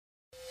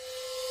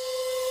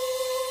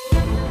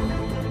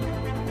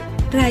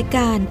รายก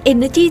าร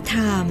Energy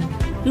Time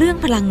เรื่อง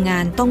พลังงา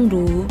นต้อง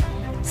รู้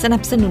สนั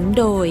บสนุน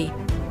โดย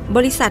บ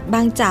ริษัทบ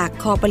างจาก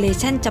คอร์ปอเร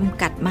ชั่นจ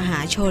ำกัดมหา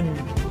ชน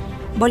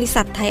บริ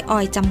ษัทไทยออ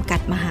ยล์จำกั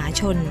ดมหา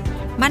ชน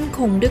มั่นค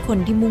งด้วยคน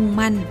ที่มุ่ง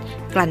มั่น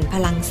กลั่นพ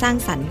ลังสร้าง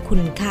สรรค์คุ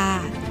ณค่า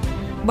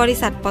บริ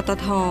ษัทปต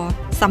ท.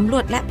สำร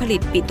วจและผลิ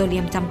ตปิโตรเลี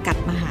ยมจำกัด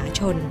มหา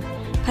ชน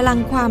พลัง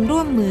ความร่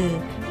วมมือ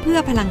เพื่อ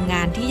พลังง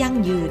านที่ยั่ง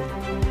ยืน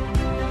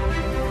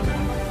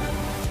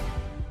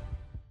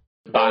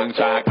บาง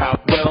จากขับ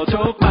เร็ว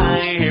ทุกไป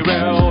ให้เ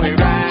ร็วให้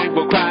แรงก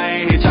ว่าใคร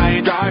ให้ใจ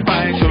ร้ายไป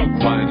ทุก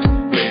วัน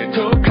เปลี่ยน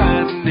ทุกคั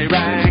นให้แร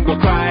งกว่า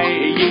ใคร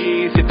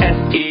20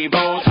 SE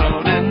Volt เท่า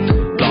นั้น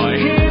ปล่อย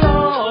ให้โล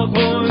กห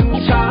มุน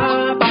ช้า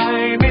ไป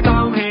ไม่ต้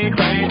องให้ใค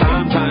รตา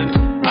มทัน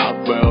อัพ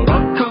เวลร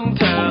ถของเ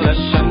ธอและ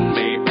ฉันไ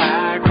ม่แพ้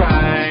ใคร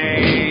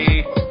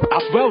อั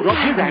พเวลรถ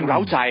ให้แรงเร้า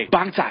ใจบ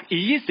างจาก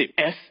E20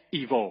 SE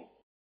Volt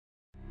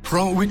เพร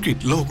าะวิกฤต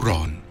โลกร้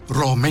อนร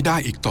อไม่ได้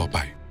อีกต่อไป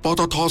ป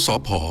ตท.ส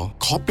ผ.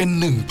ขอเป็น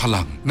หนึ่งพ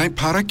ลังใน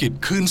ภารกิจ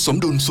คืนสม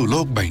ดุลสู่โล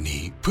กใบ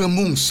นี้เพื่อ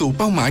มุ่งสู่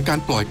เป้าหมายการ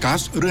ปล่อยก๊า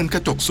ซเรือนกร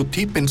ะจกสุท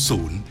ธิเป็นศู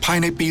นย์ภาย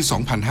ในปี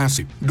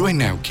 2050 ด้วย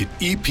แนวคิด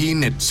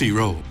EP.307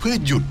 เพื่อ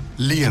หยุด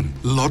เลี่ยง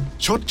ลด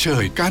ชดเช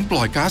ยการป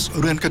ล่อยก๊าซ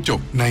เรือนกระจก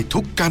ในทุ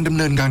กการดำ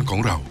เนินงานของ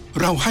เ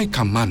ราให้ค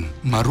ำมั่น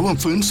มาร่วม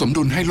ฟื้นสม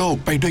ดุลให้โลก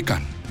ไปด้วยกั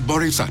นบ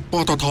ริษัทป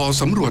ตท.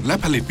สำรวจและ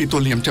ผลิตปิโต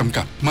รเลียมจำ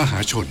กัดมหา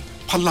ชน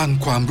พลัง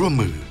ความร่วม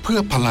มือเพื่อ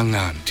พลังง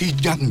านที่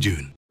ยั่งยื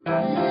น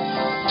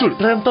จุด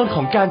เริ่มต้นข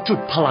องการจุด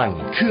พลัง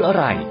คืออะ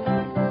ไร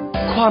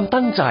ความ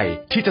ตั้งใจ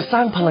ที่จะสร้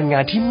างพลังงา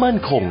นที่มั่น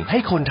คงให้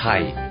คนไท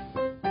ย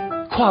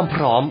ความพ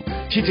ร้อม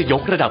ที่จะย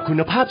กระดับคุ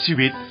ณภาพชี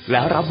วิตและ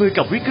รับมือ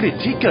กับวิกฤต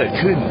ที่เกิด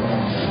ขึ้น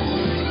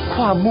ค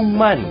วามมุ่ง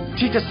มั่น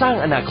ที่จะสร้าง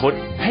อนาคต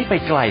ให้ไป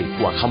ไกล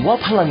กว่าคำว่า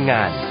พลังง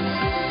าน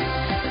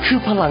คือ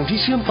พลังที่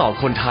เชื่อมต่อ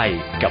คนไทย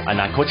กับอ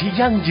นาคตที่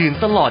ยั่งยืน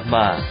ตลอดม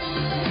า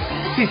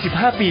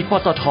45 ปีป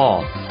ตท.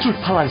จุด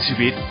พลังชี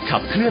วิตขั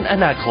บเคลื่อนอ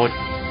นาคต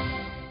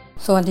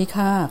สวัสดี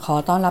ค่ะขอ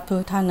ต้อนรับทุ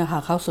กท่านนะคะ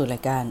เข้าสู่รา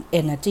ยการ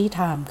Energy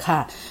Time ค่ะ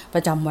ปร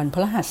ะจำวันพฤ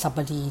หัสบ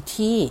ดี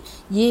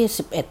ที่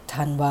21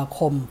ธันวาค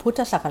มพุทธ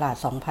ศักราช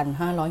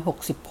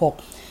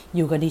2566อ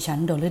ยู่กับดิฉัน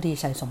ดลฤดี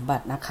ชัยสมบั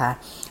ตินะคะ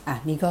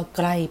นี่ก็ใ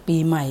กล้ปี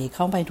ใหม่เ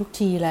ข้าไปทุก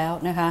ทีแล้ว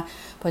นะคะ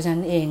เพราะฉะนั้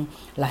นเอง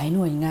หลายห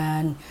น่วยงา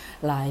น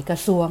หลายกระ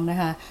ทรวงนะ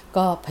คะ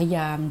ก็พยาย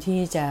ามที่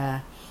จะ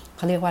เ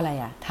ขาเรียกว่าอะไร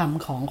ท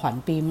ำของขวัญ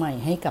ปีใหม่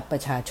ให้กับปร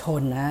ะชาชน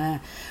นะ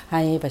ใ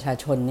ห้ประชา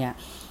ชนเนี่ย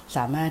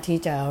สามารถที่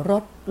จะ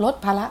ลด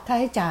ภาระค่า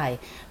ใช้จ่าย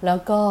แล้ว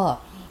ก็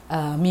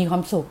มีควา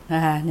มสุขน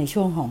ะคะใน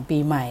ช่วงของปี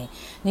ใหม่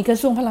นี่กระ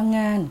ทรวงพลังง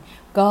าน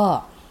ก็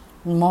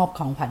มอบข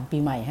องขวัญปี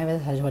ใหม่ให้ปร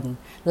ะชาชน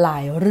หลา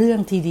ยเรื่อง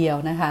ทีเดียว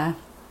นะคะ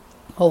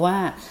เพราะว่า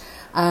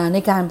ใน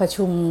การประ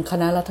ชุมค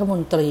ณะรัฐม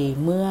นตรี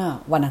เมื่อ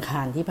วันอังค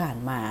ารที่ผ่าน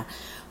มา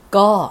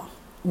ก็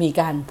มี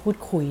การพูด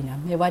คุยนะ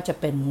ไม่ว่าจะ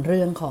เป็นเ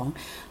รื่องของ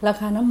รา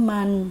คาน้ำ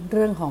มันเ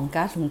รื่องของ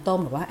ก๊าซหุงต้ม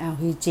หรือว่า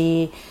LPG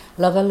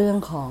แล้วก็เรื่อง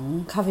ของ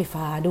ค่าไฟ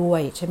ฟ้าด้ว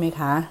ยใช่ไหม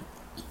คะ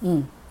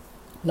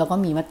แล้วก็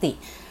มีมติ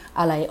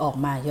อะไรออก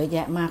มาเยอะแย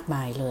ะมากม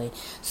ายเลย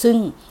ซึ่ง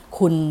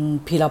คุณ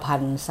พีรพั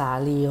นธ์สา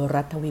ลี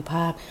รัฐวิภ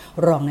าค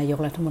รองนายก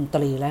รัฐมนต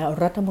รีและ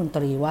รัฐมนต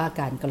รีว่า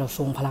การกระท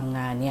รวงพลังง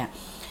านเนี่ย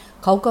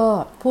เขาก็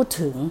พูด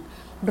ถึง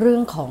เรื่อ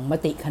งของม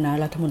ติคณะ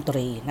รัฐมนต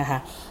รีนะคะ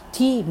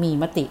ที่มี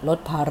มติลด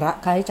ภาระ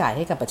ค่าใช้จ่ายใ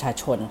ห้กับประชา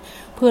ชน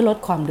เพื่อลด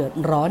ความเดือด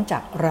ร้อนจา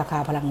กราคา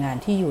พลังงาน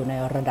ที่อยู่ใน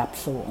ระดับ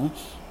สูง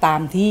ตา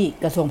มที่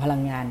กระทรวงพลั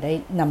งงานได้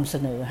นำเส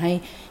นอให้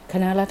ค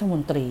ณะรัฐม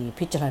นตรี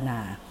พิจารณา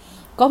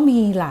ก็มี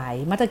หลาย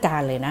มาตรกา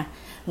รเลยนะ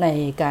ใน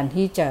การ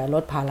ที่จะล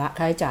ดภาระ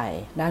ค่าใช้จ่าย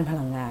ด้านพ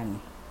ลังงาน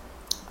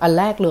อัน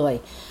แรกเลย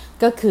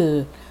ก็คือ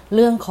เ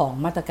รื่องของ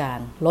มาตรการ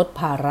ลด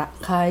ภาระ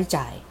ค่าใช้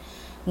จ่าย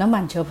น้ำมั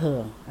นเชื้อเพลิ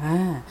ง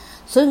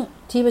ซึ่ง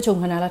ที่ประชุม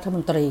คณะรัฐม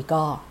นตรี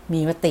ก็มี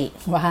มติ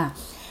ว่า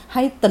ใ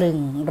ห้ตรึง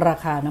รา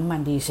คาน้ำมัน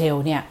ดีเซล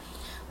เนี่ย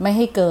ไม่ใ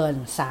ห้เกิน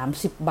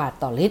30 บาท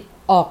ต่อลิตร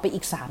ออกไปอี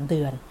ก3เ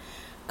ดือน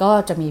ก็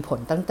จะมีผล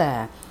ตั้งแต่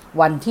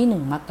วันที่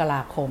1 มกร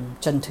าคม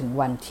จนถึง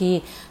วันที่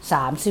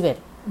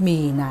31 มี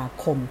นา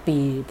คมปี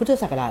พุทธ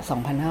ศักราช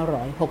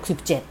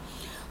2567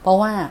เพราะ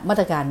ว่ามา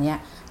ตรการนี้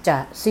จะ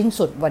สิ้น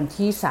สุดวัน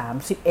ที่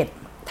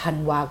31 ธัน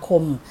วาค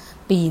ม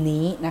ปี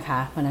นี้นะคะ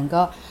เพราะนั้น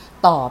ก็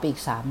ต่อไปอี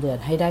ก3เดือน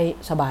ให้ได้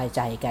สบายใจ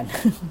กัน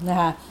นะ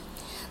คะ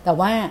แต่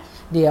ว่า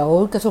เดี๋ยว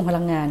กระทรวงพ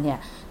ลังงานเนี่ย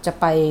จะ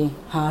ไป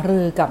หารื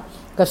อกับ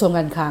กระทรวงก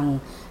ารคลัง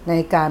ใน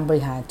การบ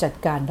ริหารจัด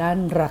การด้าน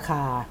ราค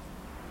า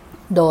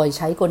โดยใ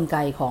ช้กลไก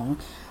ของ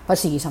ภา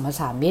ษีสัมป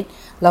ทานมิตร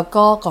แล้ว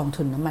ก็กอง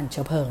ทุนน้ำมันเ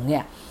ชื้อเพลิงเนี่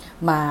ย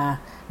มา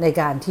ใน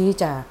การที่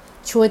จะ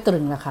ช่วยตรึ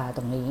งราคาต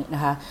รงนี้น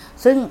ะคะ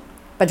ซึ่ง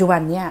ปัจจุบัน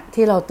เนี่ย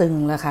ที่เราตรึง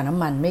ราคาน้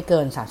ำมันไม่เกิ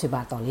น30 บ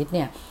าทต่อลิตรเ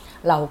นี่ย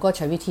เราก็ใ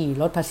ช้วิธี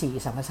ลดภาษี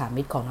สัมปทาน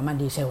มิตรของน้ำมัน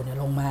ดีเซลเนี่ย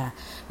ลงมา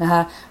นะค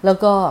ะแล้ว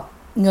ก็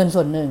เงิน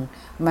ส่วนหนึ่ง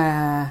มา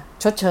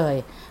ชดเชย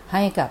ใ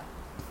ห้กับ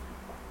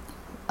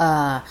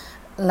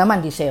น้ำมัน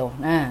ดีเซล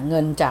เงิ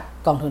นจาก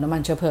กองทุนน้ำมั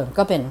นเชื้อเพลิง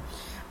ก็เป็น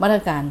มาตร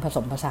การผส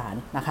มผสาน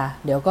นะคะ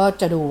เดี๋ยวก็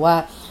จะดูว่า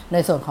ใน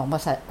ส่วนของ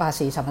ภา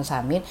ษีสัมปทา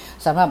นมิตร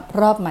สำหรับ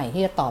รอบใหม่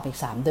ที่จะต่ออีก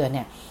3เดือนเ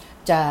นี่ย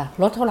จะ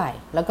ลดเท่าไหร่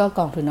แล้วก็ก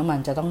องทุนน้ำมัน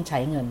จะต้องใช้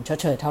เงินชด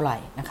เชยเท่าไหร่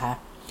นะคะ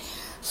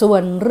ส่ว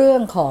นเรื่อ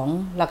งของ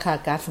ราคา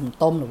ก๊าซหุง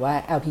ต้มหรือว่า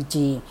LPG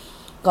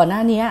ก่อนหน้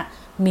านี้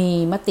มี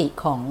มติ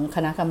ของค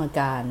ณะกรรมก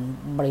าร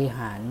บริห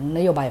ารน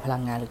โยบายพลั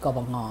งงานหรือกบ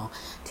ง.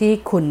ที่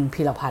คุณ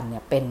พีรพันธ์เนี่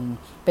ยเ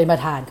ป็นปร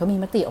ะธานเขามี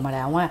มติออกมาแ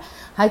ล้วว่า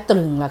ให้ต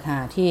รึงราคา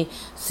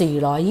ที่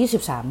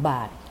423บ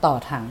าทต่อ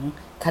ถัง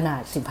ขนา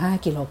ด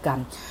15กิโลกรั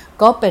ม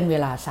ก็เป็นเว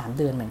ลา3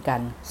เดือนเหมือนกัน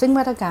ซึ่งม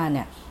าตรการเ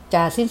นี่ยจ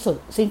ะ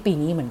สิ้นปี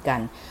นี้เหมือนกัน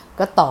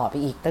ก็ต่อไป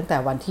อีกตั้งแต่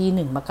วันที่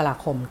1มกรา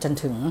คมจน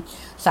ถึง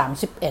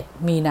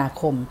31มีนา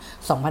คม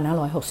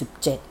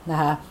2567นะ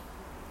คะ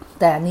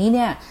แต่อันนี้เ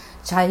นี่ย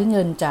ใช้เ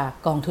งินจาก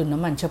กองทุนน้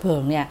ำมันเชื้อเพลิ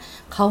งเนี่ย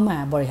เข้ามา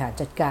บริหาร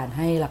จัดการใ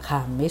ห้ราคา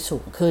ไม่สู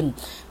งขึ้น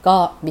ก็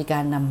มีกา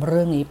รนำเ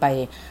รื่องนี้ไป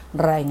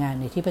รายงาน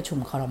ในที่ประชุม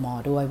ครม.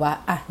ด้วยว่า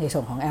ในส่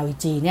วนของ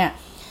LNG เนี่ย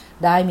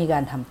ได้มีกา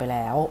รทำไปแ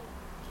ล้ว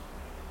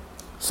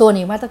ส่วน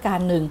อีกมาตรการ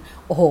หนึ่ง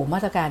ม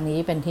าตรการนี้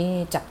เป็นที่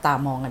จับตา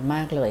มองกันม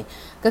ากเลย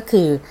ก็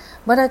คือ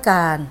มาตรก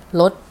าร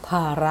ลดภ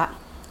าระ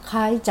ค่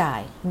าใช้จ่า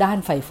ยด้าน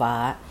ไฟฟ้า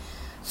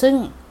ซึ่ง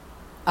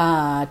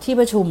ที่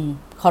ประชุม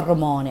คร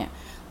ม.เนี่ย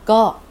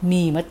ก็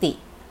มีมติ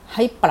ใ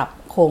ห้ปรับ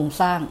โครง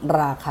สร้าง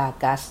ราคา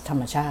ก๊าซธร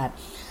รมชาติ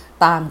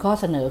ตามข้อ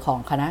เสนอของ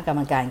คณะกรร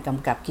มการก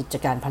ำกับกิจ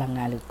การพลังง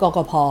านหรือกก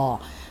พ.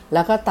แ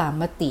ล้วก็ตาม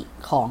มติ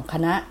ของค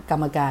ณะกร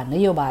รมการน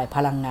โยบายพ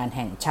ลังงานแ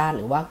ห่งชาติห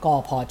รือว่าก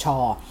พช.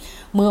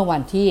เมื่อวั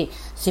นที่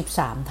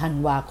13ธัน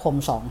วาคม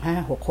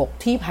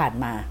2566ที่ผ่าน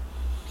มา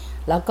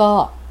แล้วก็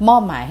มอ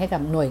บหมายให้กั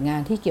บหน่วยงา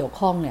นที่เกี่ยว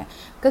ข้องเนี่ย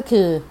ก็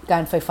คือกา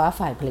รไฟฟ้า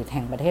ฝ่ายผลิตแ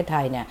ห่งประเทศไท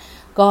ยเนี่ย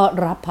ก็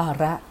รับภา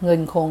ระเงิ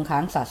นคงค้า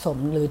งสะสม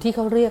หรือที่เข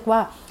าเรียกว่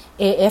า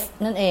AF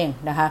นั่นเอง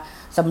นะคะ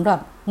สำหรับ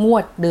งว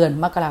ดเดือน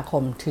มกราค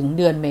มถึงเ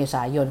ดือนเมษ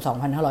ายน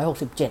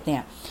2567เนี่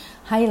ย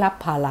ให้รับ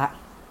ภาระ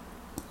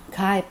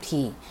ค่า FT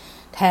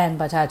แทน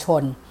ประชาช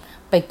น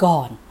ไปก่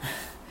อน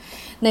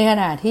ในข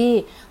ณะที่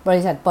บ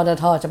ริษัทปต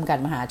ท.จำกัด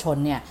มหาชน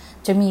เนี่ย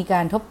จะมีก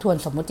ารทบทวน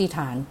สมมติฐ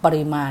านป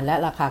ริมาณและ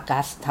ราคาก๊า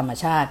ซธรรม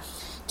ชาติ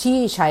ที่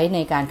ใช้ใน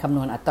การคำน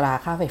วณอัตรา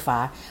ค่าไฟฟ้า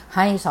ใ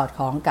ห้สอดค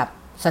ล้องกับ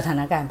สถา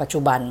นการณ์ปัจจุ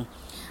บัน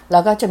แล้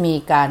วก็จะมี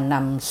การน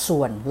ำส่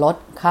วนลด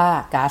ค่า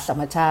ก๊าซธร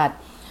รมชาติ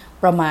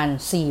ประมาณ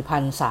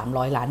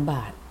 4,300 ล้านบ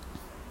าท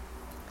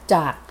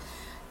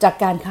จาก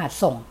การขาด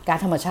ส่งก๊าซ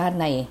ธรรมชาติ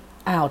ใน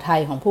อ่าวไทย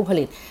ของผู้ผ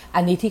ลิตอั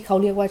นนี้ที่เขา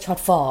เรียกว่าช็อต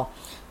ฟอล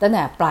ตั้งแ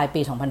ต่ปลาย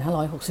ปี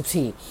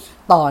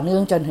 2564 ต่อเนื่อ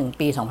งจนถึง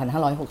ปี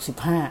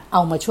 2565 เอ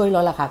ามาช่วยล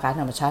ดราคาก๊าซ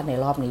ธรรมชาติใน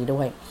รอบนี้ด้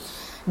วย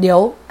เดี๋ยว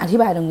อธิ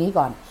บายตรงนี้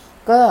ก่อน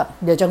ก็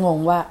เดี๋ยวจะงง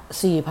ว่า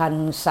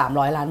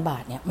 4,300 ล้านบา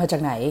ทเนี่ยมาจา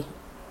กไหน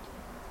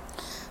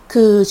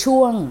คือช่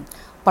วง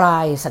ปลา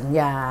ยสัญ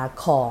ญา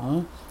ข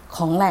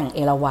องแหล่งเอ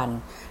ราวัณ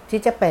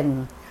ที่จะเป็น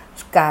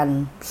การ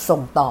ส่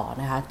งต่อ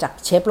นะคะจาก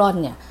เชฟรอน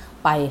เนี่ย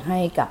ไปให้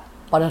กับ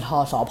ปตท.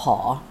สผ.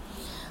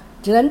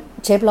ฉะนั้น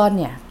เชฟรอน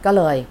เนี่ยก็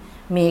เลย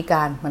มีก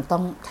ารมันต้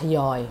องทย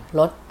อย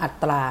ลดอั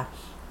ตรา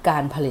กา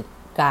รผลิต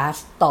ก๊าซ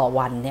ต่อ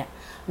วันเนี่ย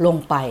ลง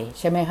ไป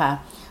ใช่ไหมคะ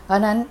เพรา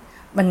ะนั้น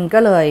มันก็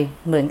เลย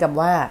เหมือนกับ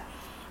ว่า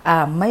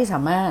ไม่สา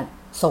มารถ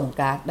ส่ง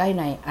ก๊าซได้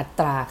ในอัต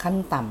ราขั้น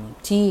ต่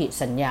ำที่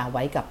สัญญาไ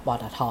ว้กับป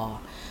ตท.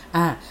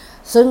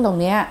ซึ่งตรง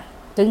เนี้ย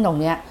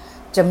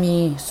จะมี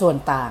ส่วน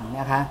ต่าง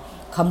นะคะ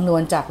คำนว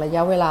ณจากระย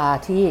ะเวลา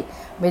ที่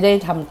ไม่ได้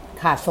ท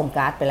ำขาดส่ง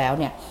ก๊าซไปแล้ว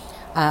เนี่ย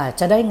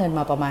จะได้เงิน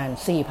มาประมาณ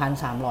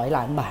 4,300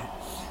 ล้านบาท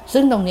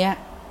ซึ่งตรงเนี้ย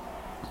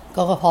ก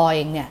กพ.เอ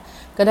งเนี่ย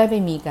ก็ได้ไป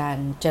มีการ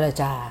เจร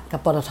จากับ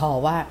ปตท.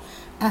ว่า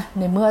ใ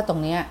นเมื่อตร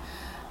งเนี้ย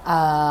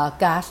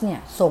ก๊าซเนี่ย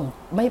ส่ง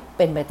ไม่เ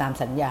ป็นไปตาม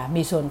สัญญา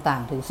มีส่วนต่า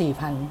งถึง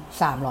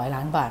 4,300 ล้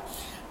านบาท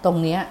ตรง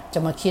นี้จะ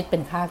มาคิดเป็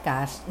นค่าก๊า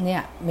ซเนี่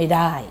ยไม่ไ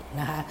ด้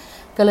นะคะ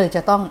ก็เลยจ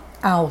ะต้อง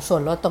เอาส่ว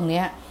นลดตรง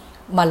นี้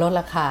มาลด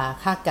ราคา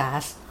ค่าก๊า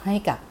ซให้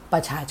กับปร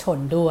ะชาชน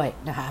ด้วย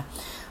นะคะ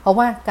เพราะ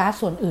ว่าก๊าซ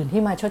ส่วนอื่น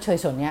ที่มาชดเชย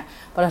ส่วนนี้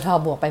ปตท.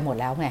บวกไปหมด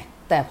แล้วไง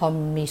แต่พอ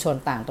มีส่วน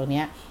ต่างตัว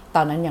นี้ต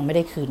อนนั้นยังไม่ไ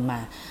ด้คืนมา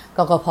ก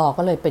กพ.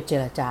ก็เลยไปเจ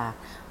รจา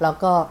แล้ว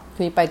ก็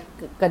คุยไ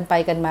ป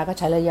กันมาก็ใ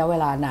ช้ระยะเว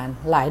ลานาน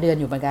หลายเดือน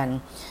อยู่เหมือนกัน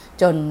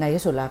จนใน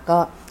ที่สุดแล้วก็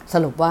ส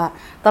รุปว่า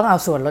ต้องเอา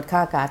ส่วนลดค่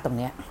าก๊าซตรง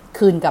นี้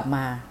คืนกลับม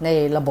าใน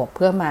ระบบเ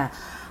พื่อมา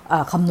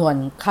คำนวณ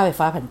ค่าไฟ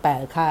ฟ้าผันแปร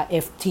ค่า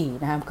FT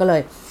นะครับก็เล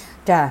ย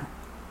จะ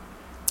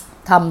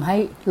ทำให้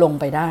ลง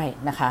ไปได้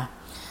นะคะ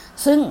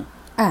ซึ่ง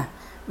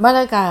มาต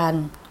รการ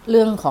เ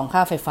รื่องของค่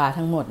าไฟฟ้า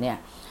ทั้งหมดเนี่ย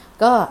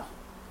ก็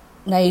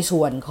ใน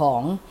ส่วนข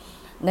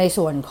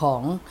อ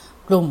ง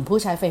กลุ่มผู้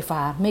ใช้ไฟฟ้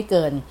าไม่เ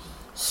กิน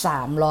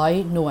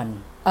300หน่วย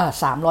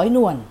300ห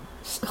น่วย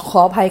ข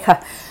ออภัยค่ะ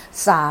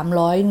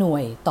300หน่ว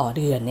ยต่อ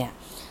เดือนเนี่ย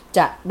จ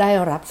ะได้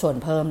รับส่วน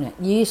เพิ่มเนี่ย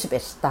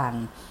21สตาง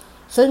ค์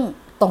ซึ่ง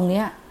ตรงเ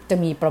นี้ยจะ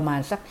มีประมาณ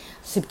สัก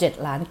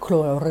17ล้านครั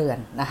วเรือน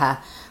นะคะ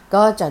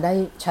ก็จะได้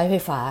ใช้ไฟ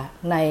ฟ้า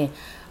ใน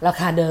รา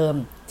คาเดิม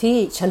ที่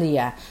เฉลี่ย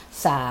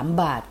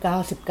3.99 บาท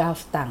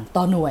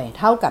ต่อหน่วย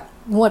เท่ากับ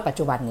งวดปัจ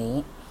จุบันนี้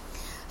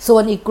ส่ว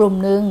นอีกกลุ่ม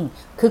นึง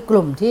คือก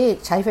ลุ่มที่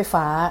ใช้ไฟ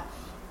ฟ้า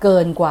เกิ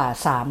นกว่า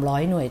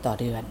300หน่วยต่อ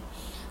เดือน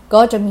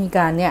ก็จะมีก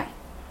ารเนี่ย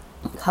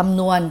คำ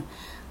นวณ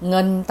เ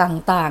งิน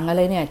ต่างๆอะไ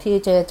รเนี่ยที่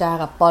เจรจา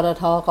กับปต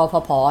ท.กฟ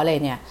ผ.อะไร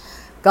เนี่ย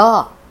ก็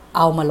เ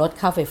อามาลด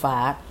ค่าไฟฟ้า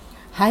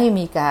ให้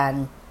มีการ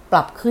ป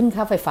รับขึ้น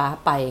ค่าไฟฟ้า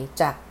ไป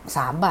จาก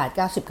3.99 บาท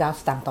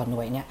ต่อหน่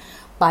วยเนี่ย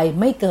ไป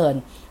ไม่เกิน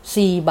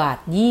4.20 บาท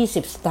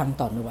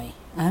ต่อหน่วย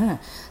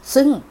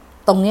ซึ่ง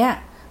ตรงเนี้ย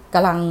ก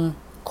ำลัง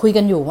คุย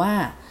กันอยู่ว่า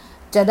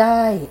จะไ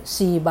ด้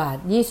4 บาท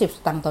 20 ส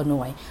ตางค์ต่อห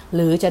น่วยห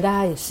รือจะได้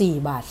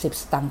4 บาท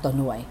 10 สตางค์ต่อ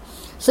หน่วย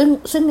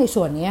ซึ่งใน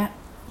ส่วนนี้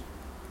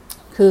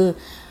คือ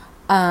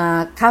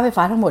ค่าไฟ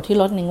ฟ้าทั้งหมดที่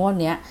ลดในงวด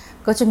นี้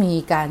ก็จะมี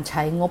การใ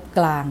ช้งบก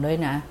ลางด้วย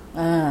นะ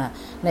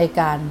ใน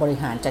การบริ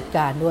หารจัดก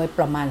ารด้วยป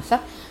ระมาณสั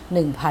ก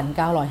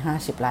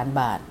 1,950 ล้าน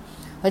บาท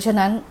เพราะฉะ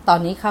นั้นตอน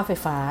นี้ค่าไฟ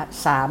ฟ้า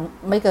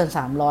ไม่เกิน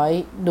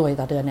300หน่วย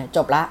ต่อเดือนเนี่ยจ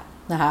บละ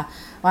นะคะ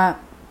ว่า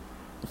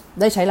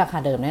ได้ใช้ราคา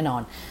เดิมแน่นอ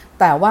น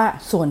แต่ว่า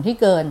ส่วนที่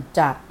เกิน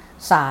จาก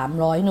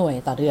300หน่วย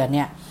ต่อเดือนเ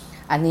นี่ย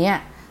อันนี้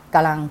ก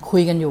ำลังคุ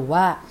ยกันอยู่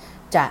ว่า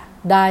จะ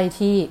ได้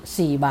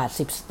ที่4 บาท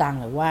 10 สตางค์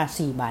หรือว่า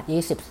4 บาท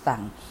 20 สตา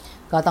งค์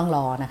ก็ต้องร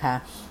อนะคะ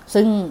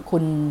ซึ่งคุ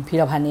ณพี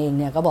รพันธ์เอง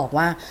เนี่ยก็บอก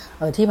ว่า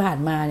ที่ผ่าน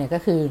มาเนี่ยก็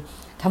คือ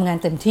ทำงาน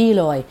เต็มที่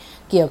เลย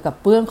เกี่ยวกับ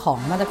เรื่องของ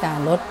มาตรการ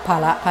ลดภา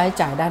ระค่าใช้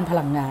จ่ายด้านพ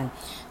ลังงาน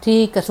ที่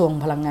กระทรวง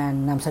พลังงาน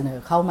นำเสนอ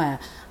เข้ามา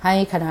ให้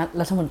คณะ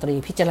รัฐมนตรี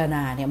พิจารณ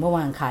าเนี่ยเมื่อ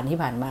วันอังคารที่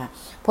ผ่านมา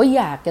เพราะ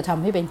อยากจะท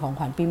ำให้เป็นของ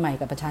ขวัญปีใหม่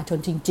กับประชาชน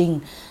จริง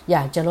ๆอย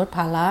ากจะลดภ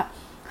าระ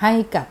ให้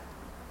กับ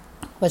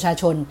ประชา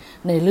ชน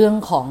ในเรื่อง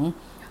ของ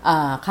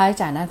ค่าใช้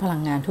จ่ายด้านพลั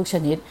งงานทุกช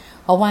นิด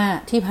เพราะว่า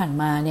ที่ผ่าน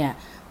มาเนี่ย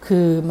คื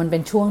อมันเป็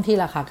นช่วงที่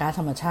ราคาก๊าซ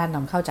ธรรมชาติน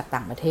ำเข้าจากต่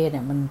างประเทศเ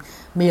นี่ยมัน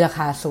มีราค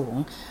าสูง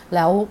แ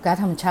ล้วก๊าซ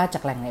ธรรมชาติจา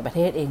กแหล่งในประเท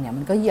ศเองเนี่ย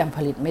มันก็ยังผ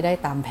ลิตไม่ได้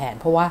ตามแผน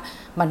เพราะว่า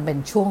มันเป็น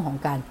ช่วงของ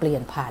การเปลี่ย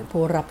นผ่าน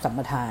ผู้รับสัมป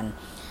ทาน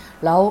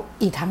แล้ว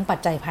อีกทั้งปัจ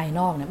จัยภายน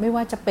อกเนี่ยไม่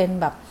ว่าจะเป็น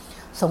แบบ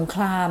สงค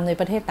รามใน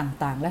ประเทศ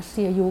ต่างๆรัสเ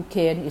ซียยูเค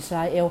รนอิสร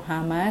าเอลฮา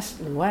มาส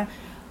หรือว่า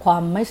ควา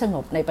มไม่สง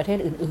บในประเทศ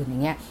อื่นๆอย่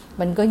างเงี้ย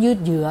มันก็ยืด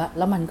เยื้อแ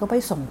ล้วมันก็ไป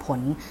ส่งผล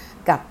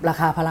กับรา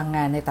คาพลังง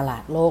านในตลา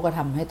ดโลกก็ท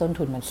ำให้ต้น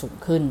ทุนมันสูง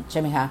ขึ้นใ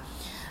ช่ไหมคะ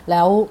แ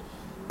ล้ว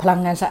พลัง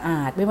งานสะอ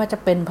าดไม่ว่าจะ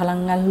เป็นพลัง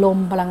งานลม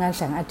พลังงานแ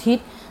สงอาทิต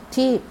ย์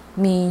ที่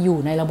มีอยู่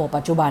ในระบบ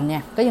ปัจจุบันเนี่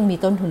ยก็ยังมี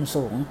ต้นทุน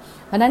สูง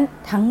เพราะฉะนั้น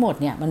ทั้งหมด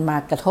เนี่ยมันมา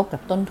กระทบกั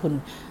บต้นทุน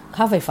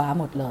ค่าไฟฟ้า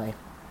หมดเลย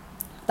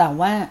แต่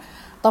ว่า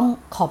ต้อง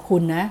ขอบคุ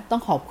ณนะต้อ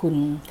งขอบคุณ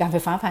การไฟ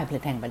ฟ้าฝ่ายผลิ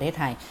ตแห่งประเทศ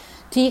ไทย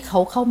ที่เขา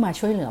เข้ามา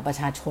ช่วยเหลือประ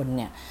ชาชนเ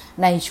นี่ย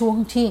ในช่วง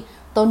ที่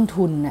ต้น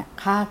ทุนเนี่ย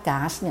ค่าก๊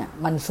าซเนี่ย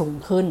มันสูง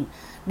ขึ้น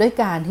ด้วย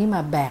การที่ม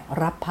าแบก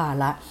รับภา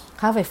ระ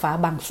ค่าไฟฟ้า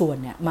บางส่วน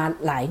เนี่ยมา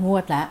หลายงว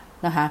ดแล้ว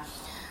นะคะ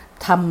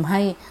ทำใ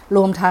ห้ร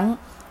วมทั้ง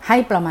ให้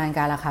ประมาณก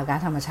ารราคาก๊าซ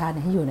ธรรมชาติ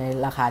ให้อยู่ใน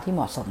ราคาที่เห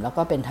มาะสมแล้ว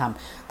ก็เป็นธรรม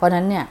เพราะ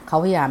นั้นเนี่ยเขา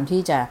พยายาม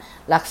ที่จะ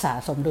รักษา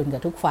สมดุลกั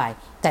บทุกฝ่าย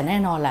แต่แน่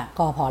นอนแหละก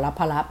พ.รับ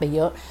ภาระไปเย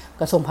อะ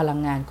กระทรวงพลัง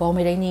งานก็ไ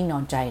ม่ได้นิ่งนอ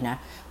นใจนะ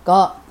ก็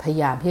พย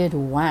ายามที่จะ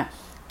ดูว่า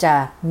จะ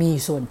มี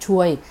ส่วนช่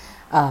วย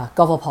ก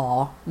ฟผ.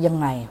ยัง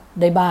ไง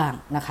ได้บ้าง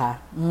นะคะ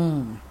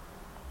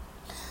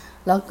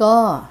แล้วก็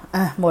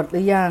หมดห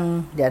รือยัง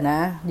เดี๋ยวนะ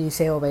ดีเซ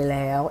ลไปแ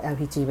ล้ว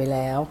LPG ไปแ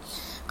ล้ว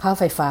ค่า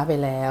ไฟฟ้าไป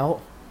แล้ว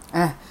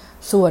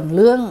ส่วนเ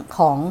รื่อง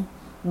ของ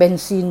เบน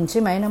ซินใช่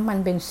ไหมน้ำมัน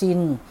เบนซิน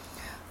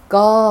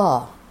ก็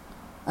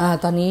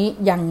ตอนนี้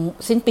ยัง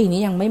สิ้นปีนี้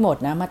ยังไม่หมด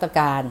นะมาตร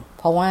การ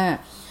เพราะว่า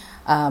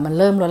มัน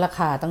เริ่มลดรา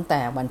คาตั้งแต่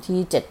วันที่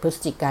7 พฤศ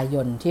จิกาย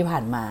นที่ผ่า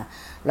นมา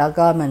แล้ว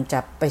ก็มันจะ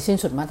ไปสิ้น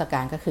สุดมาตรกา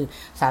รก็คือ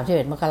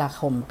31 มกรา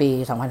คมปี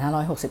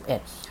 2561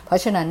เพรา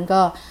ะฉะนั้น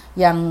ก็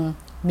ยัง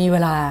มีเว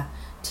ลา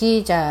ที่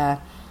จะ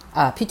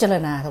พิจาร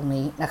ณาตรง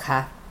นี้นะคะ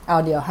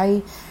เดี๋ยวให้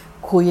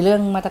คุยเรื่อ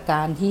งมาตรก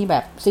ารที่แบ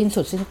บ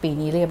สิ้นปี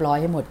นี้เรียบร้อย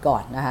ให้หมดก่อ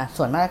นนะคะ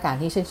ส่วนมาตรการ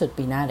ที่สิ้นสุด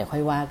ปีหน้าเดี๋ยวค่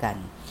อยว่ากัน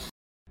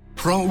เ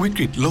พราะวิก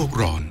ฤตโลก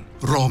ร้อน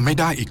รอไม่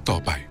ได้อีกต่อ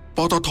ไปป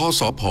ตท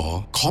สผ.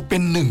ขอเป็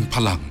นหนึ่งพ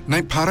ลังใน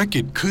ภารกิ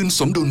จคืน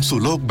สมดุลสู่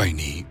โลกใบ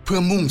นี้เพื่อ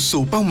มุ่ง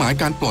สู่เป้าหมาย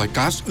การปล่อย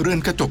ก๊าซเรือน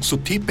กระจกสุ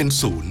ทธิเป็น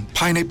ศูนย์ภ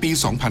ายในปี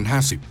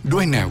 2050 ด้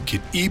วยแนวคิ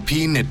ด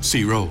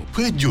EP.307 เ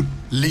พื่อหยุด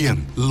เลี่ยง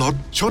ลด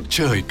ชดเช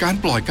ยการ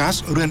ปล่อยก๊าซ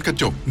เรือนกระ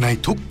จกใน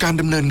ทุกการ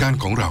ดำเนินงาน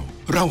ของเร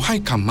าให้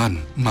คำมั่น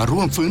มาร่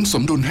วมฟื้นส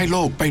มดุลให้โล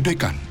กไปด้วย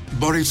กัน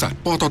บริษัท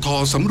ปตท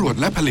สำรวจ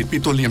และผลิตปิ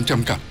โตรเลียมจ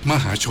ำกัดม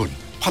หาชน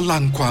พลั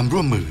งความร่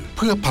วมมือเ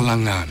พื่อพลั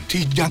งงาน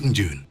ที่ยั่ง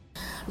ยืน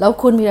แล้ว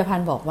คุณวีรพั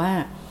นธ์บอกว่า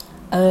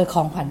ข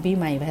องขวัญปี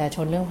ใหม่ประชาช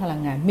นเรื่องพลั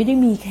งงานไม่ได้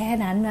มีแค่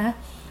นั้นนะ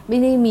ไม่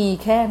ได้มี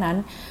แค่นั้น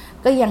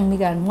ก็ยังมี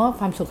การมอบ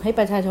ความสุขให้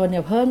ประชาชนเ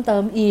นี่ยเพิ่มเติ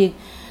มอีก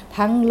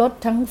ทั้งลด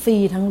ทั้งฟรี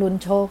ทั้งลุ้น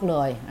โชคเล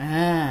ย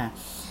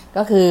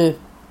ก็คือ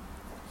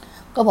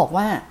ก็บอก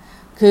ว่า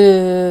คือ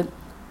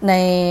ใน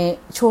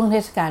ช่วงเท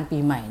ศกาลปี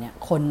ใหม่เนี่ย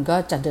คนก็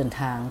จะเดิน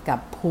ทางกับ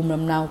ภูมิล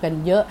ำเนากัน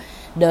เยอะ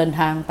เดิน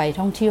ทางไป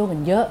ท่องเที่ยวกัน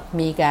เยอะ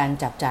มีการ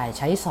จับจ่ายใ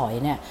ช้สอย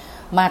เนี่ย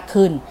มาก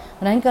ขึ้นเพ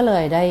ราะนั้นก็เล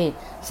ยได้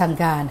สั่ง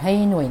การให้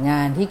หน่วยงา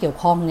นที่เกี่ยว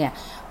ข้องเนี่ย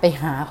ไป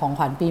หาของข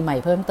วัญปีใหม่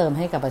เพิ่มเติมใ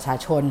ห้กับประชา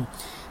ชน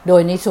โด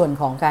ยในส่วน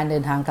ของการเดิ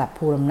นทางกลับ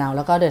ภูมิลำเนาแ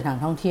ล้วก็เดินทาง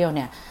ท่องเที่ยวเ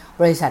นี่ย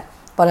บริษัท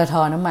ปตท.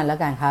น้ำมันและ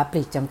การค้าป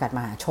ลีกจำกัดม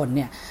หาชนเ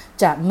นี่ย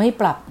จะไม่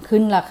ปรับขึ้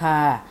นราคา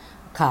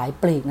ขาย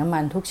ปลีกน้ำมั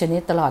นทุกชนิ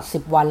ดตลอด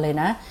10วันเลย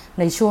นะ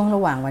ในช่วงร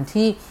ะหว่างวัน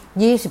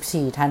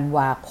ที่24 ธันว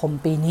าคม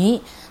ปีนี้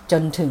จ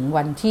นถึง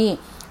วันที่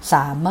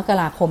3 มก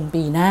ราคม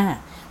ปีหน้า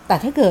แต่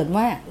ถ้าเกิด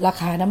ว่ารา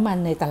คาน้ำมัน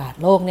ในตลาด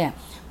โลกเนี่ย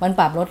มัน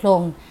ปรับลดล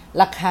ง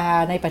ราคา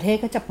ในประเทศ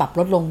ก็จะปรับ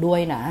ลดลงด้วย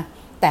นะ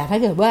แต่ถ้า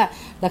เกิดว่า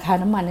ราคา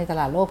น้ำมันในต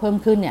ลาดโลกเพิ่ม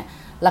ขึ้นเนี่ย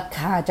ราค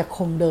าจะค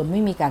งเดิมไ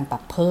ม่มีการปรั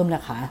บเพิ่มน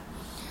ะคะ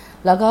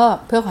แล้วก็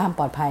เพื่อความป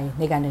ลอดภัย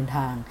ในการเดินท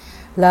าง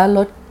และล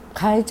ด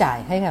ค่าใช้จ่าย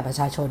ให้กับประ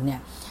ชาชนเนี่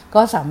ย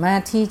ก็สามาร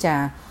ถที่จะ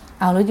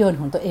เอารถยนต์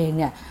ของตัวเอง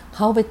เนี่ยเ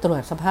ข้าไปตรว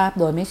จสภาพ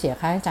โดยไม่เสีย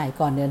ค่าใช้จ่าย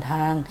ก่อนเดินท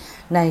าง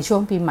ในช่ว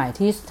งปีใหม่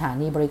ที่สถา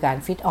นีบริการ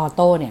ฟิตออโ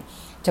ต้เนี่ย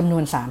จำนว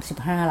น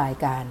35ราย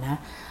การนะ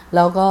แ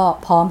ล้วก็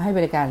พร้อมให้บ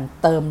ริการ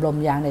เติมลม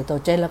ยางไนโตร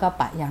เจนแล้วก็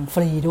ปะยางฟ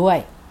รีด้วย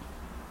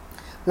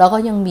แล้วก็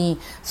ยังมี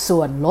ส่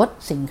วนลด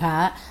สินค้า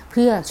เ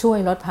พื่อช่วย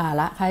ลดภา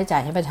ระค่าใช้จ่า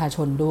ยให้ประชาช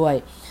นด้วย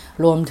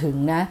รวมถึง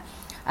นะ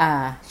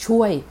ช่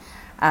วย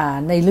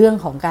ในเรื่อง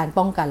ของการ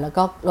ป้องกันแล้ว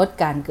ก็ลด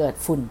การเกิด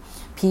ฝุ่น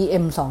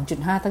PM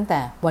 2.5 ตั้งแต่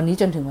วันนี้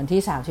จนถึงวัน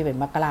ที่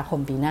31มกราคม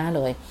ปีหน้าเ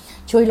ลย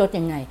ช่วยลด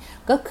ยังไง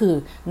ก็คือ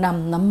น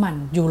ำน้ำมัน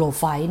ยูโร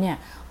ไฟเนี่ย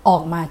ออ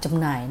กมาจำ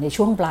หน่ายใน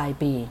ช่วงปลาย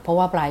ปีเพราะ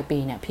ว่าปลายปี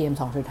เนี่ย PM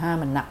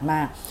 2.5 มันหนักม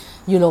าก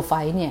ยูโรไฟ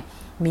เนี่ย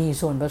มี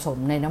ส่วนผสม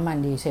ในน้ำมัน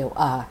ดีเซล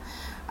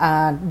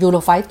ยูโร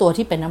ไฟตัว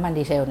ที่เป็นน้ำมัน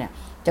ดีเซลเนี่ย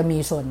จะมี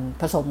ส่วน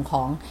ผสมข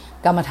อง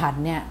กรรมฐาน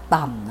เนี่ย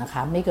ต่ำนะค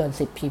ะไม่เกิน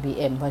10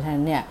 ppm เพราะฉะ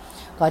นั้นเนี่ย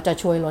ก็จะ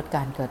ช่วยลดก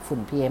ารเกิดฝุ่น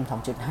PM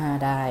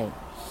 2.5 ได้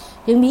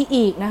ยังมี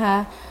อีกนะคะ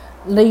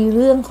ในเ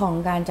รื่องของ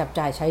การจับ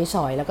จ่ายใช้ส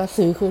อยแล้วก็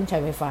ซื้อเครื่องใช้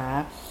ไฟฟ้า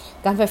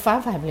การไฟฟ้า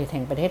ฝ่ายผลิตแ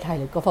ห่งประเทศไทย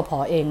หรือกฟผ.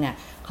เองเนี่ย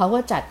เขาก็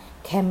จัด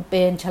แคมเป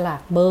ญฉลา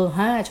กเบอร์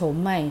5โฉม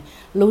ใหม่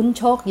ลุ้น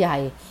โชคใหญ่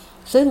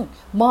ซึ่ง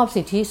มอบ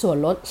สิทธิส่วน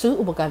ลดซื้อ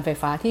อุปกรณ์ไฟ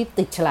ฟ้าที่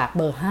ติดฉลากเ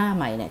บอร์5ใ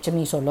หม่เนี่ยจะ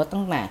มีส่วนลด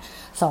ตั้งแต่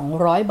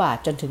200 บาท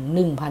จนถึง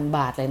 1,000 บ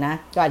าทเลยนะ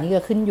ก็อันนี้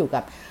ก็ขึ้นอยู่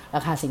กับร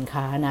าคาสิน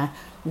ค้านะ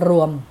ร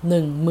วม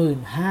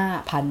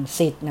 15,000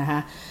 สิทธิ์นะคะ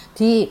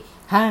ที่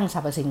ห้างสร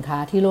รพสินค้า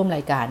ที่ร่วมร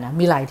ายการนะ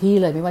มีหลายที่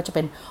เลยไม่ว่าจะเ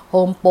ป็นโฮ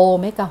มโปร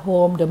เมกะโฮ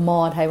มเดอะมอ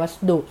ลล์ไทยวัส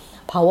ดุ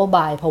พาวเวอร์บ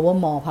ายพาวเวอ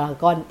ร์มอลล์พารา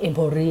กอนเอ็มโพ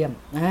เรียม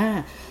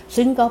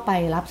ซึ่งก็ไป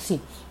รับสิ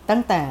ทธิ์ตั้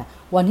งแต่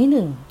วัน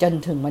ที่1จน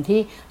ถึงวัน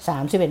ที่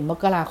31ม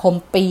กราคม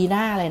ปีห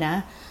น้าเลยนะ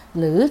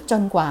หรือจ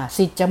นกว่า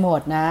สิทธิ์จะหม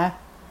ดนะ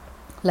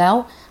แล้ว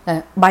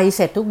ใบเส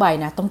ร็จทุกใบ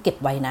นะต้องเก็บ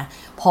ไว้นะ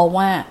เพราะ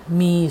ว่า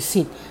มี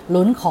สิทธิ์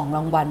ลุ้นของร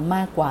างวัลม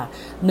ากกว่า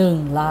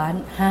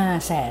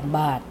 1,500,000 บ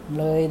าท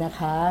เลยนะ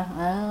คะ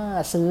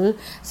ซื้อ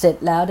เสร็จ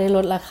แล้วได้ล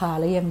ดราคา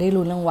แล้วยังได้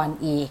ลุ้นรางวัล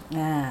อีก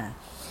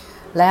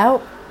แล้ว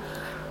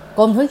ก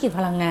รมธุรกิจ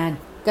พลังงาน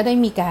ก็ได้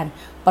มีการ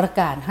ประ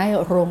กาศให้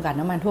โรงกลั่น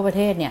น้ำมันทั่วประเ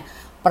ทศเนี่ย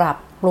ปรับ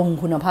ปรุง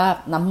คุณภาพ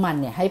น้ำมัน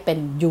เนี่ยให้เป็น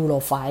ยูโร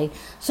ไฟ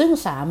ซึ่ง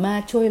สามาร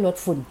ถช่วยลด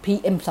ฝุ่น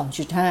PM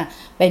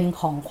 2.5 เป็น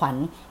ของขวัญ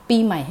ปี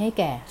ใหม่ให้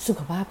แก่สุ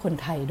ขภาพคน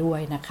ไทยด้วย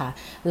นะคะ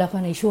แล้วก็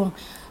ในช่วง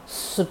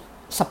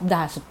สัปด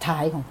าห์สุดท้า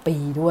ยของปี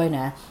ด้วยน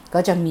ะก็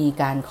จะมี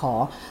การขอ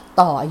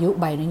ต่ออายุ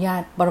ใบอนุญา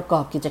ตประกอ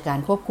บกิจการ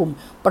ควบคุม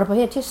ประเภ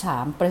ทที่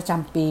3ประจ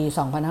ำปี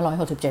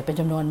2567เป็น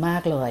จำนวนมา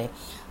กเลย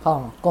ขอ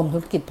งกรมธุ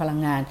รกิจพลัง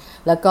งาน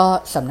แล้วก็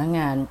สำนักง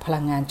านพลั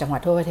งงานจังหวัด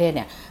ทั่วประเทศเ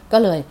นี่ยก็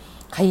เลย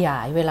ขยา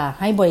ยเวลา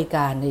ให้บริก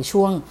ารใน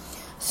ช่วง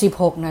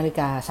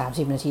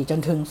 16:30 น.จน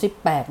ถึง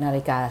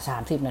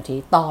 18:30 น.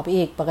ต่อไป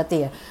อีกปกติ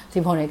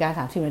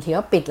 16:30 น.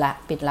ก็ปิ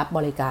ดรับบ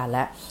ริการแ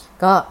ล้ว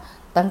ก็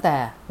ตั้งแต่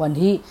วัน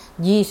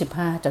ที่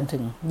25จนถึ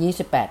ง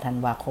28ธัน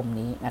วาคม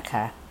นี้นะค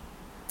ะ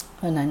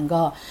เพราะนั้น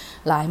ก็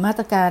หลายมาต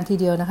รการที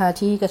เดียวนะคะ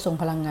ที่กระทรวง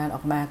พลังงานอ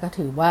อกมาก็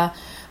ถือว่า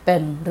เป็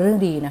นเรื่อง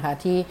ดีนะคะ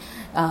ที่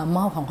ม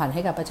อบของขวัญใ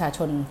ห้กับประชาช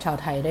นชาว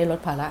ไทยได้ลด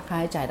ภาระค่า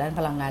ใช้จ่ายด้านพ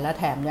ลังงานและ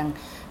แถมยัง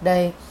ได้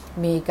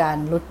มีการ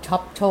ลุ้นช็อ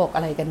ปโชคอ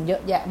ะไรกันเยอ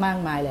ะแยะมาก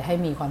มายเลยให้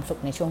มีความสุ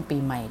ขในช่วงปี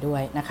ใหม่ด้ว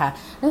ยนะคะ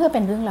นั่นก็เป็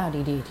นเรื่องราว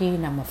ดีๆที่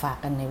นำมาฝาก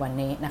กันในวัน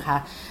นี้นะคะ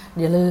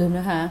อย่าลืม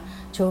นะคะ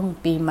ช่วง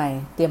ปีใหม่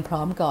เตรียมพร้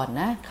อมก่อน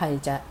นะใคร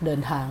จะเดิ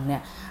นทางเนี่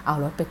ยเอา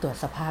รถไปตรวจ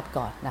สภาพ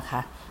ก่อนนะคะ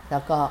แล้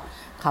วก็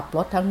ขับร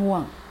ถถ้าง่ว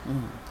ง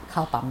เข้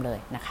าปั๊มเลย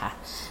นะคะ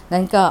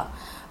นั่นก็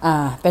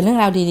เป็นเรื่อง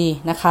ราวดี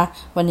ๆนะคะ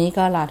วันนี้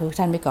ก็ลาทุก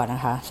ท่านไปก่อนน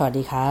ะคะสวัส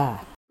ดีค่ะ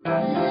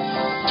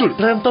จุด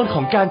เริ่มต้นข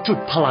องการจุด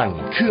พลัง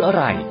คืออะ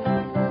ไร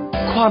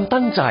ความ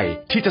ตั้งใจ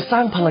ที่จะสร้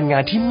างพลังงา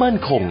นที่มั่น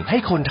คงให้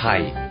คนไทย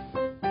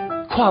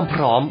ความพ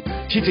ร้อม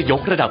ที่จะย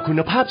กระดับคุ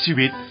ณภาพชี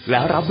วิตและ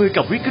รับมือ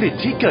กับวิกฤต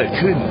ที่เกิด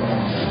ขึ้น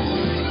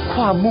ค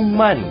วามมุ่ง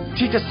มั่น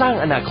ที่จะสร้าง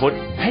อนาคต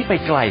ให้ไป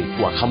ไกล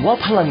กว่าคำว่า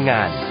พลังง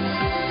าน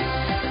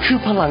คือ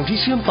พลังที่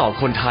เชื่อมต่อ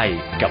คนไทย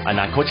กับอ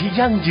นาคตที่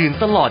ยั่งยืน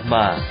ตลอดม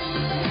า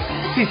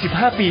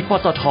45 ปีป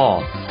ตท.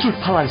จุด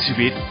พลังชี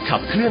วิตขั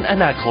บเคลื่อนอ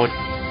นาคต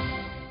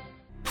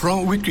เพราะ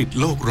วิกฤต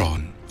โลกร้อน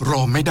ร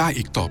อไม่ได้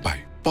อีกต่อไป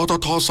ปต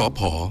ท.สผ.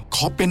ข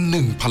อเป็นห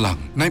นึ่งพลัง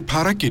ในภ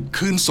ารกิจ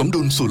คืนสม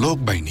ดุลสู่โลก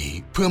ใบนี้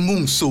เพื่อมุ่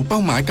งสู่เป้า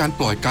หมายการ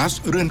ปล่อยก๊าซ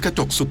เรือนกระจ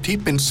กสุทธิ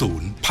เป็นศู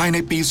นย์ภายใน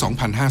ปี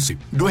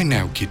 2050 ด้วยแน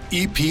วคิด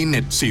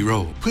EP.307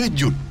 เพื่อ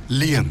หยุด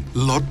เลี่ยง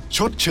ลดช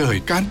ดเชย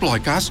การปล่อย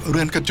ก๊าซเรื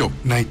อนกระจก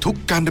ในทุก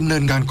การดำเนิ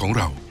นงานของเ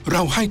ร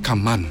าให้ค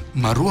ำมั่น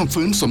มาร่วม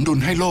ฟื้นสมดุล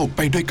ให้โลกไ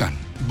ปด้วยกัน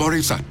บ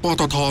ริษัทป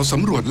ตท.ส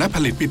ำรวจและผ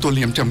ลิตปิโตรเ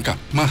ลียมจำกัด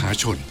มหา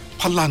ชน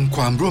พลังค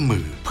วามร่วมมื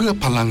อเพื่อ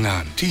พลังงา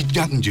นที่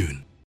ยั่งยืน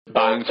บ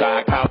างจาก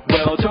ขับเ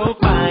ร็วทุก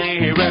ไป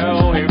ให้เร็ว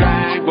ให้แร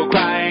งกว่าใค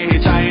รให้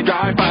ใช้ดร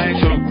ายไป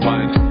ทุกวั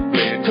นเป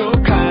ลี่ยนทุก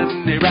คัน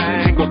ให้แร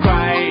งกว่าใคร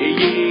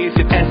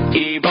20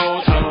 SE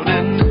Volt เท่า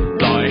นั้น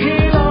ปล่อยให้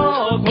โล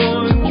กหมุ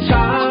น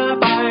ช้า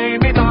ไป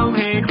ไม่ต้องใ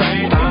ห้ใคร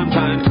ตาม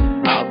ทัน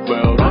อัพเว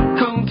ลรถ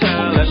ของเธ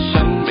อและ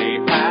ฉันไม่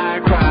แพ้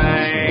ใคร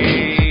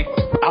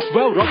อัพเว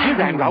ลรถให้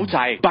แรงเร้าใจ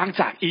บาง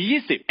จาก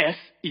E20 S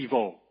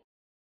Evo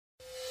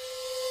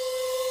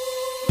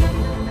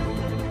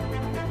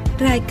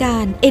รายกา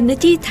ร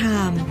Energy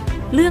Time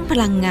เรื่องพ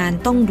ลังงาน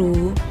ต้อง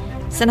รู้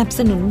สนับส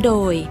นุนโด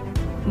ย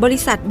บริ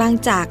ษัทบาง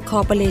จากคอ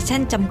ร์ปอเรชั่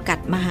นจำกัด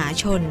มหา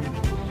ชน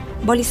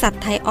บริษัท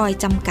ไทยออยล์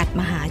จำกัด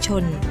มหาช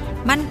น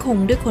มั่นคง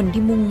ด้วยคน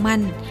ที่มุ่งมั่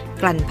น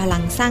กลั่นพลั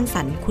งสร้างส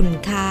รรค์คุณ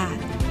ค่า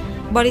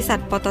บริษัท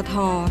ปตท.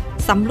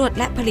สำรวจ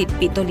และผลิต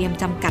ปิโตรเลียม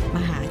จำกัดม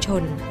หาช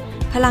น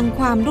พลังค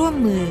วามร่วม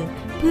มือ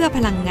เพื่อพ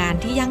ลังงาน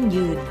ที่ยั่ง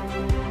ยืน